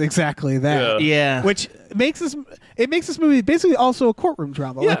says exactly that. Yeah. Which makes this movie basically also a courtroom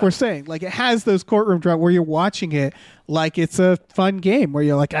drama, like we're saying. Like it has those courtroom drama where you're watching it like it's a fun game where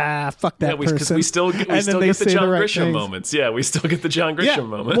you're like, fuck that person. Because we still get the John Grisham moments. Yeah, we still get the John Grisham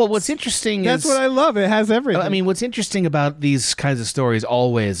moments. Well, what's interesting That's what I love. It has everything. I mean, what's interesting about these kinds of stories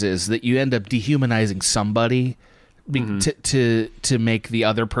always is that you end up dehumanizing somebody to make the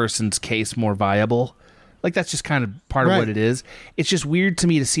other person's case more viable. Like that's just kind of part of what it is. It's just weird to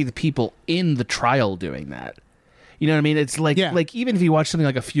me to see the people in the trial doing that. You know what I mean? It's like like even if you watch something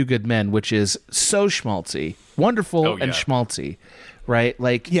like A Few Good Men, which is so schmaltzy, wonderful and schmaltzy, right?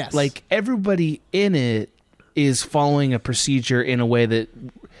 Like like everybody in it is following a procedure in a way that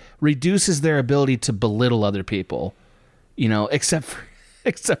reduces their ability to belittle other people, except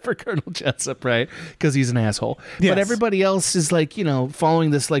for Colonel Jessup, right? Because he's an asshole. But everybody else is like,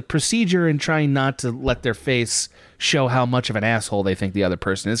 following this like procedure and trying not to let their face show how much of an asshole they think the other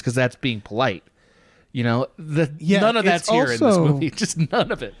person is, because that's being polite. None of that's here in this movie. Just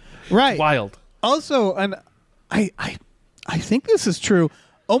none of it. Right. It's wild. Also, and I think this is true.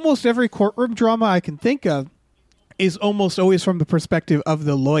 Almost every courtroom drama I can think of is almost always from the perspective of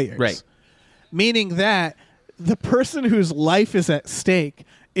the lawyers. Right. Meaning that the person whose life is at stake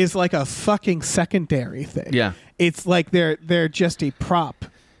is like a fucking secondary thing. Yeah. It's like they're just a prop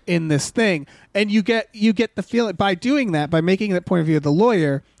in this thing. And you get the feeling by doing that, by making that point of view of the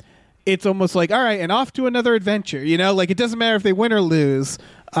lawyer, it's almost like, all right, and off to another adventure. Like it doesn't matter if they win or lose.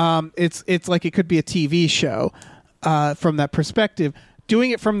 It's like it could be a TV show from that perspective.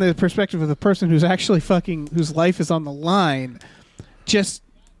 Doing it from the perspective of the person who's actually whose life is on the line, just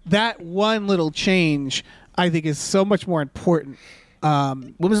that one little change, I think, is so much more important.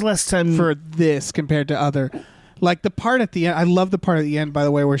 When was the last time for this compared to other? Like the part at the end, I love the part at the end, by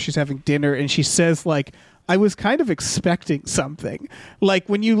the way, where she's having dinner and she says, like, I was kind of expecting something. Like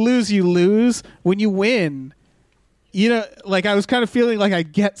when you lose, you lose. When you win, like I was kind of feeling like I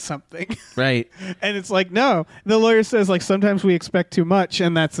get something. Right. And it's like, no. The lawyer says, like, sometimes we expect too much,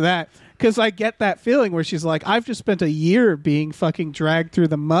 and that's that. Because I get that feeling where she's like, I've just spent a year being fucking dragged through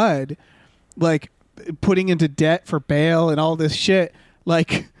the mud, like putting into debt for bail and all this shit.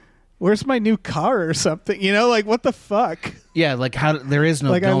 Like, where's my new car or something? Like, what the fuck? Yeah, like how there is no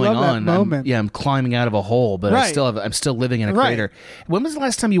like, going I love on. That moment. I'm climbing out of a hole, but I'm still living in a crater. When was the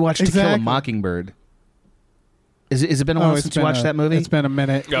last time you watched To Kill a Mockingbird? Is it been a while since you watched that movie? It's been a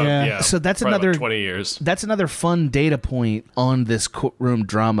minute. Yeah. So that's probably another like 20 years. That's another fun data point on this courtroom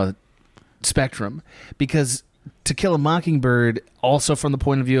drama spectrum, because To Kill a Mockingbird, also from the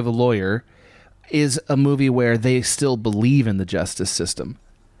point of view of a lawyer, is a movie where they still believe in the justice system.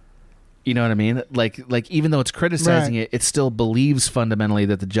 You know what I mean? Like even though it's criticizing Right. it still believes fundamentally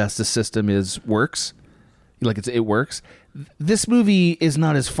that the justice system works. Like it works. This movie is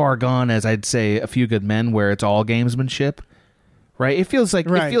not as far gone as I'd say A Few Good Men, where it's all gamesmanship. Right? It feels like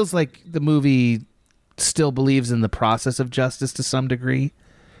the movie still believes in the process of justice to some degree.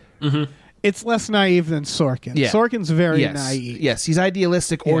 Mm-hmm. It's less naive than Sorkin. Yeah. Sorkin's very naive. Yes, he's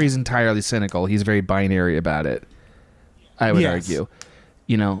idealistic or he's entirely cynical. He's very binary about it, I would argue.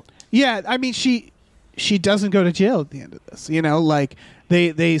 You know? Yeah, I mean, she doesn't go to jail at the end of this. You know, like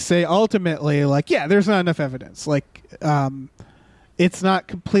they say ultimately, like, yeah, there's not enough evidence. Like, it's not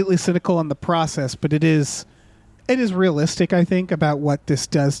completely cynical on the process, but it is realistic, I think, about what this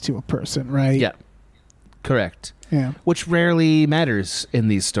does to a person, right? Yeah, correct. Yeah. Which rarely matters in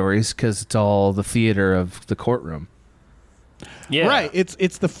these stories because it's all the theater of the courtroom. Yeah. Right.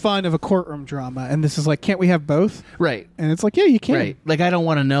 It's the fun of a courtroom drama, and this is like, can't we have both? Right. And it's like, yeah, you can. Right. Like, I don't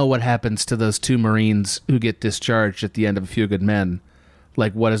want to know what happens to those 2 Marines who get discharged at the end of A Few Good Men.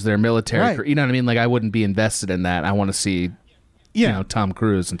 Like, what is their military? Right. You know what I mean? Like, I wouldn't be invested in that. I want to see, Yeah. you know, Tom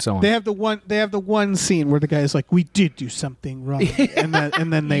Cruise and so on. They have the one scene where the guy's like, "We did do something wrong," and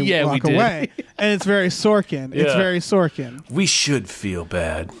then they Yeah, we walk did. away, and it's very Sorkin. It's Yeah. very Sorkin. We should feel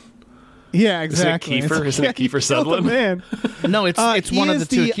bad. Yeah, exactly. Kiefer? Isn't it he Kiefer killed the Sutherland? man. No, it's He one of is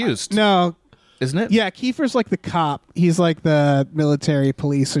the 2 accused. No, Isn't it? yeah, Kiefer's like the cop. He's like the military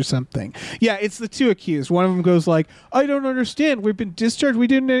police or something. Yeah, it's the 2 accused. One of them goes like, "I don't understand. We've been discharged. We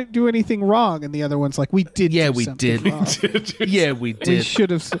didn't do anything wrong," and the other one's like, "We did. Yeah, do we something did. wrong. Yeah, we We did.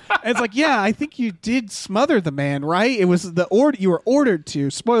 should have." And it's like, yeah, I think you did smother the man, right? It was the order you were ordered to.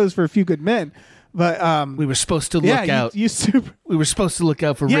 Spoilers for A Few Good Men, but We were supposed to look yeah, out. You super. We were supposed to look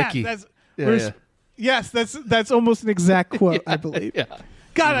out for Yeah, Ricky. that's Yeah, we're- yeah. yes, that's almost an exact quote, I believe. Yeah.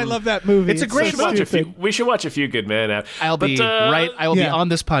 God, I love that movie. It's a great so movie. stupid. We should watch A Few Good Men. I'll be right. I will be yeah. on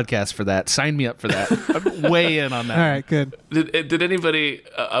this podcast for that. Sign me up for that. I'm way in on that. All right, good. Did anybody?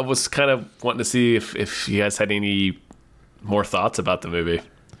 I was kind of wanting to see if you guys had any more thoughts about the movie.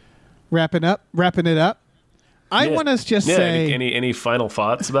 Wrapping it up. I Yeah. want to just Yeah, say, any final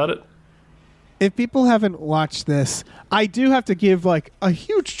thoughts about it? if people haven't watched this, I do have to give like a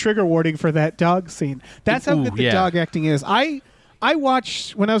huge trigger warning for that dog scene. That's how Ooh, good the yeah. dog acting is. I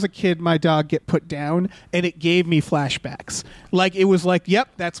watched when I was a kid my dog get put down, and it gave me flashbacks. Like it was like, yep,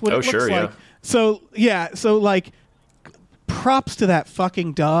 that's what Oh, it looks sure, yeah. like. So like props to that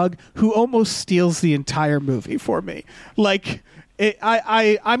fucking dog who almost steals the entire movie for me. Like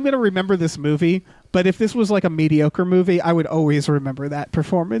I'm gonna remember this movie, but if this was like a mediocre movie, I would always remember that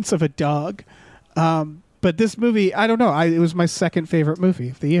performance of a dog. But this movie, I don't know. It was my second favorite movie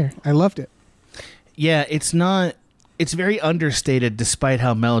of the year. I loved it. Yeah, it's not. It's very understated, despite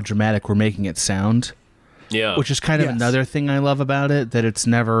how melodramatic we're making it sound. Yeah, Which is kind of Yes. another thing I love about it. That it's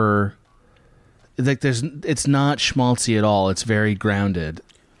never like it's not schmaltzy at all. It's very grounded.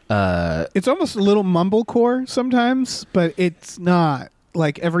 It's almost a little mumblecore sometimes, but it's not.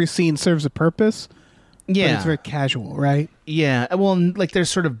 Like every scene serves a purpose. But Yeah, it's very casual, right? yeah. Well, like there's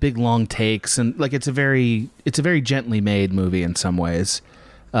sort of big long takes, and like it's a very gently made movie in some ways.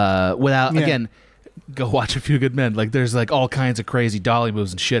 Without Yeah. again, go watch A Few Good Men. Like there's like all kinds of crazy dolly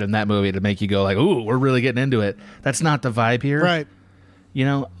moves and shit in that movie to make you go like, ooh, we're really getting into it. That's not the vibe here, Right. You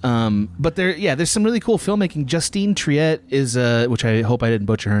know, but there's some really cool filmmaking. Justine Triet is, which I hope I didn't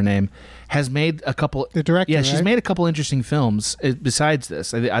butcher her name, has made a couple. The director, yeah, she's right? made a couple interesting films besides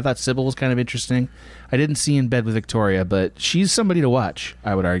this. I thought Sybil was kind of interesting. I didn't see In Bed with Victoria, but she's somebody to watch,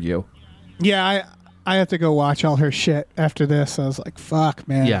 I would argue. Yeah, I have to go watch all her shit after this. I was like, fuck,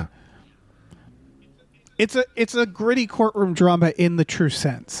 man. Yeah, It's a gritty courtroom drama in the true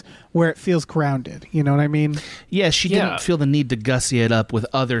sense, where it feels grounded. You know what I mean? yeah. She Yeah. didn't feel the need to gussy it up with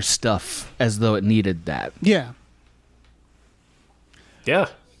other stuff as though it needed that. Yeah. yeah.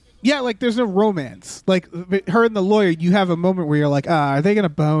 Yeah, like there's no romance. Like her and the lawyer, you have a moment where you're like, are they gonna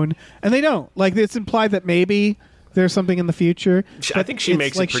bone? And they don't. Like it's implied that maybe there's something in the future. I but think she it's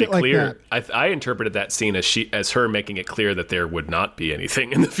makes like it pretty shit like clear. that. I interpreted that scene as her making it clear that there would not be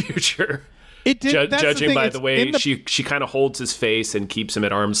anything in the future. It did, that's Judging thing, by it's the way in the- she kind of holds his face and keeps him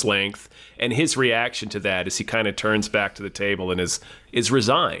at arm's length, and his reaction to that is he kind of turns back to the table and is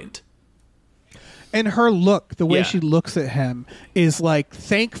resigned. and her look, the way Yeah. she looks at him, is like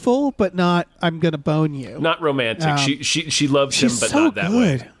thankful, but not I'm gonna bone you. Not romantic. She loves him, she's but so not that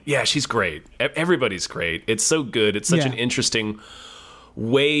way. good. Yeah, she's great. Everybody's great. It's so good. It's such Yeah. an interesting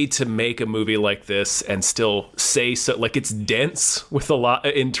way to make a movie like this and still say so. Like, it's dense with a lot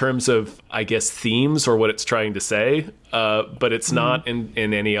in terms of, I guess, themes or what it's trying to say, but it's not in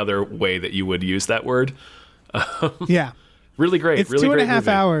any other way that you would use that word. Yeah. Really great. It's really 2.5 great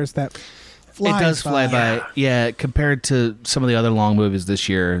hours that flies It does fly by. Yeah, compared to some of the other long movies this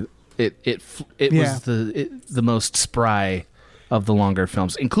year, it was the most spry of the longer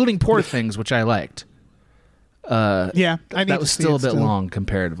films, including Poor Things, which I liked. I need That was still a bit long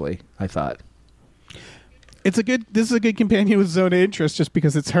comparatively, I thought. This is a good companion with Zone of Interest just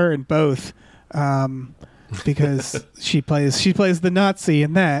because it's her in both. Because she plays the Nazi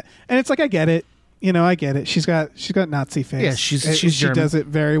in that. And it's like, I get it. I get it. She's got Nazi face. Yeah, she German. Does it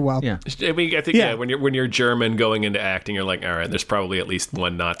very well. Yeah. I mean, I think when you're German going into acting, you're like, all right, there's probably at least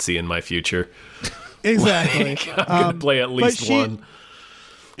one Nazi in my future. Exactly. I'm gonna play at least one.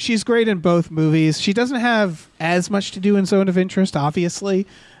 She's great in both movies. She doesn't have as much to do in Zone of Interest, obviously,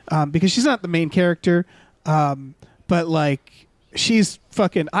 because she's not the main character. But like, she's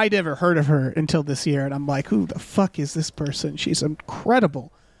fucking. I'd never heard of her until this year, and I'm like, who the fuck is this person? She's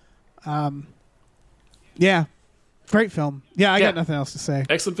incredible. Yeah, great film. Yeah, I got nothing else to say.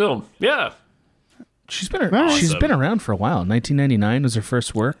 Excellent film. Yeah, she's been around for a while. 1999 was her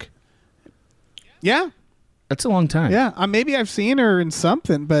first work. Yeah, that's a long time. Yeah, maybe I've seen her in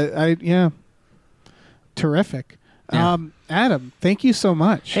something, but terrific. Yeah. Adam, thank you so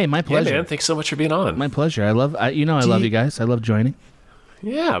much. Hey, my pleasure. Yeah, man, thanks so much for being on. My pleasure. I love you guys. I love joining.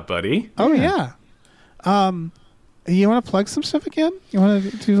 Yeah, buddy. Oh yeah. You want to plug some stuff again? You want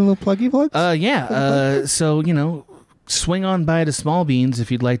to do a little pluggy plugs? Yeah. So, swing on by to Small Beans if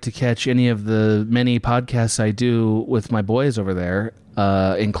you'd like to catch any of the many podcasts I do with my boys over there,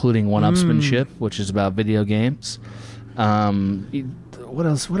 including One Upsmanship, which is about video games. What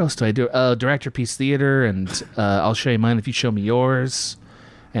else do I do? Director Piece Theater, and I'll show you mine if you show me yours.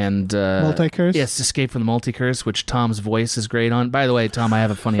 And Multicurse? Yes, Escape from the Multicurse, which Tom's voice is great on. By the way, Tom, I have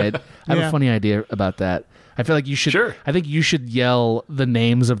a funny idea about that. I feel like you should. Sure. I think you should yell the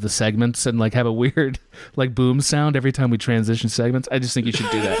names of the segments and like have a weird like boom sound every time we transition segments. I just think you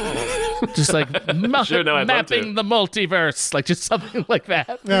should do that. Just like mapping the multiverse, like just something like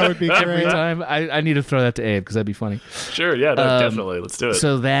that. That would be great. Every time. I need to throw that to Abe because that'd be funny. Sure. Yeah. No, definitely. Let's do it.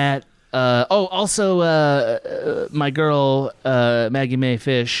 So that. Also, my girl Maggie Mae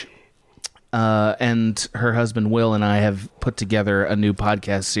Fish and her husband Will and I have put together a new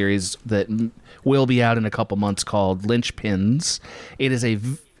podcast series that will be out in a couple months called Lynchpins. It is a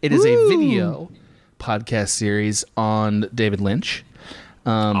video podcast series on David Lynch.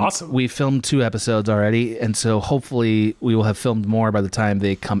 Awesome. We filmed 2 episodes already, and so hopefully we will have filmed more by the time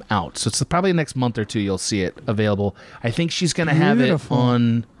they come out. So it's probably the next month or 2 you'll see it available. I think she's going to have it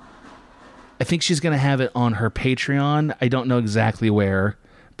on. I think she's going to have it on her Patreon. I don't know exactly where,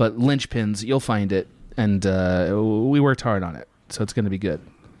 but Lynchpins, you'll find it, and we worked hard on it, so it's going to be good.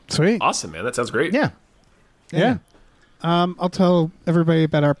 Sweet. Awesome, man. That sounds great. Yeah. I'll tell everybody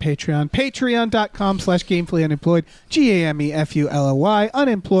about our Patreon. Patreon.com/GamefullyUnemployed. GAMEFULLY.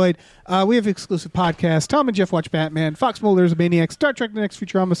 Unemployed. We have exclusive podcasts. Tom and Jeff watch Batman. Fox Mulder's a Maniac. Star Trek: The Next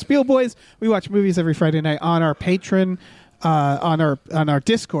Futurama. Spiel Boys. We watch movies every Friday night on our Patreon. On our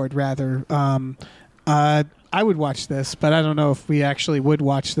Discord, rather. I would watch this, but I don't know if we actually would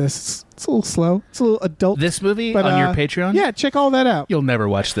watch this. It's a little slow. It's a little adult. This movie but, on your Patreon? Yeah, check all that out. You'll never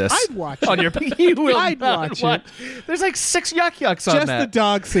watch this. I'd watch it. On your you will I'd not watch it. There's like 6 yucks on Just that. the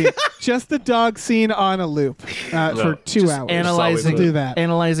dog scene. Just the dog scene on a loop for 2 hours. Analyzing, we'll do that.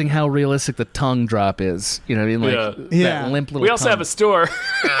 Analyzing how realistic the tongue drop is. You know what I mean? Like that limp little We also tongue. have a store.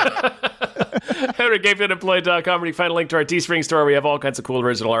 Head to GameFitUnemployed.com where you find a link to our Teespring store. We have all kinds of cool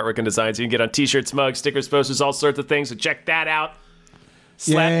original artwork and designs. You can get on t-shirts, mugs, stickers, posters, all sorts of things. So check that out.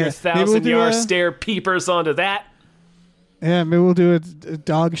 Slap your 1,000-yard stare peepers onto that. Yeah, maybe we'll do a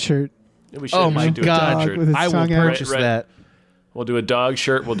dog shirt. We should, Oh my do a dog God. shirt. With his I will tongue out. purchase that. We'll do a dog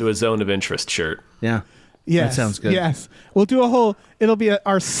shirt. We'll do a Zone of Interest shirt. Yeah. Yes, That sounds good. Yes, we'll do a whole. It'll be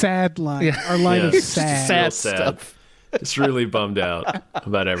our sad line. Yeah. Our line of Yeah. sad. Real Sad sad. stuff. Just really bummed out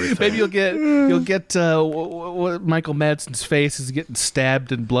about everything. Maybe you'll get Michael Madsen's face is getting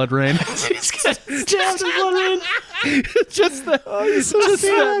stabbed in blood rain. He's got stabbed in blood rain. just that.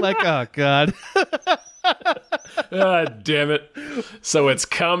 That, like, oh God. Ah, damn it. So it's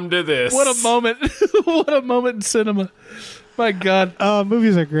come to this. What a moment. What a moment in cinema. My God. Oh,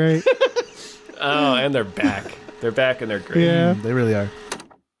 movies are great. Oh, and they're back. They're back and they're great. Yeah. They really are.